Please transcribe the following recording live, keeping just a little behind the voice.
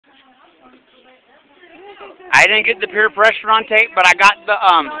I didn't get the peer pressure on tape, but I got the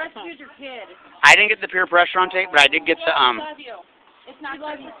No, that's because you're kid. I didn't get the peer pressure on tape, but I did get the It's not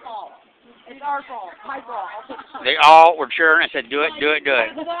Logan's fault. It's our fault. My fault. They all were cheering. I said, "Do it, do it, do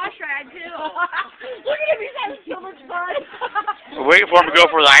it." The boss tried too. Look at him. He's having so much fun. We're waiting for him to go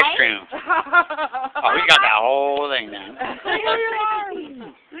for the ice cream. Oh, he got that whole thing down.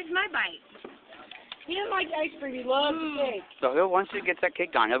 Where's my bite? He doesn't like ice cream. He loves cake. So once he gets that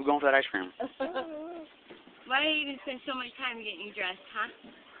cake done, he'll go for that ice cream. Why did you spend so much time getting you dressed, huh?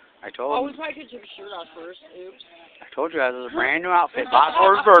 I told Oh, him. we probably could take a shirt off first. Oops. I told you I was a brand new outfit, bought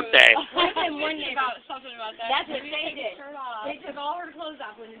for his birthday. I said one day about something about that. That's what they did. They took all her clothes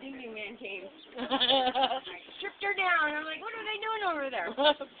off when the Ding Ding Man came. Stripped her down. I'm like, what are they doing over there?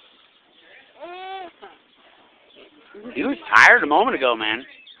 He was tired a moment ago, man.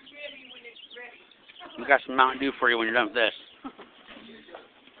 We got some Mountain Dew for you when you're done with this.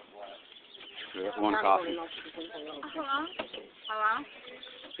 One coffee. Hello? Hello?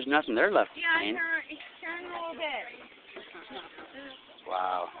 There's nothing there left. Yeah, Lane. it's turned a little bit.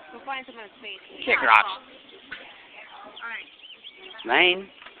 Wow. We'll find some other space. Kick rocks. Alright. Lane.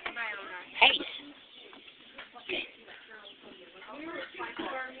 Bye, Logan. Hey.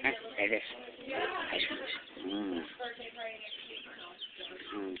 Hey, this. Mm.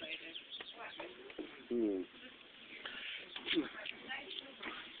 Mm. Mm.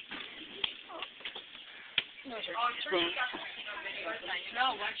 No,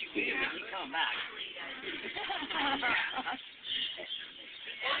 once you feed him, he come back.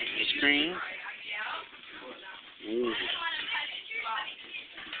 Ice cream. Mm.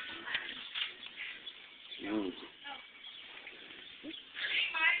 Mm.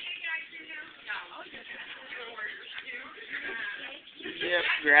 Yep,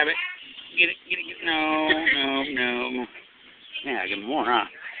 grab it. Get it, get it, get it. No, no, no. Yeah, give him more, huh?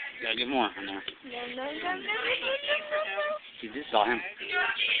 Gotta give more in there. See, this is all him.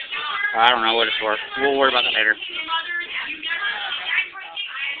 I don't know what it's for. We'll worry about that later.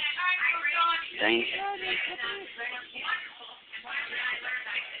 Dang. You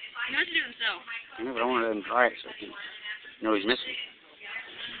know what to do himself. I know, but I want to let him try it so he can know he's missing.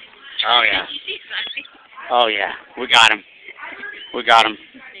 Oh, yeah. Oh, yeah. We got him. We got him.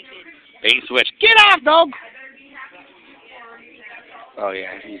 Bait and switch. Get off, dog! Oh,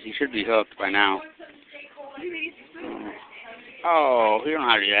 yeah. He should be hooked by now. Oh, he don't know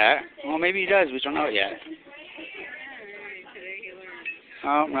how to do that. Well, maybe he does. We just don't know it yet.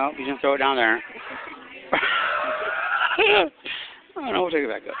 Oh, no. He's going to throw it down there. Oh, no. We'll take it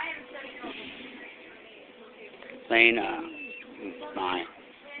back up. Lane, mine.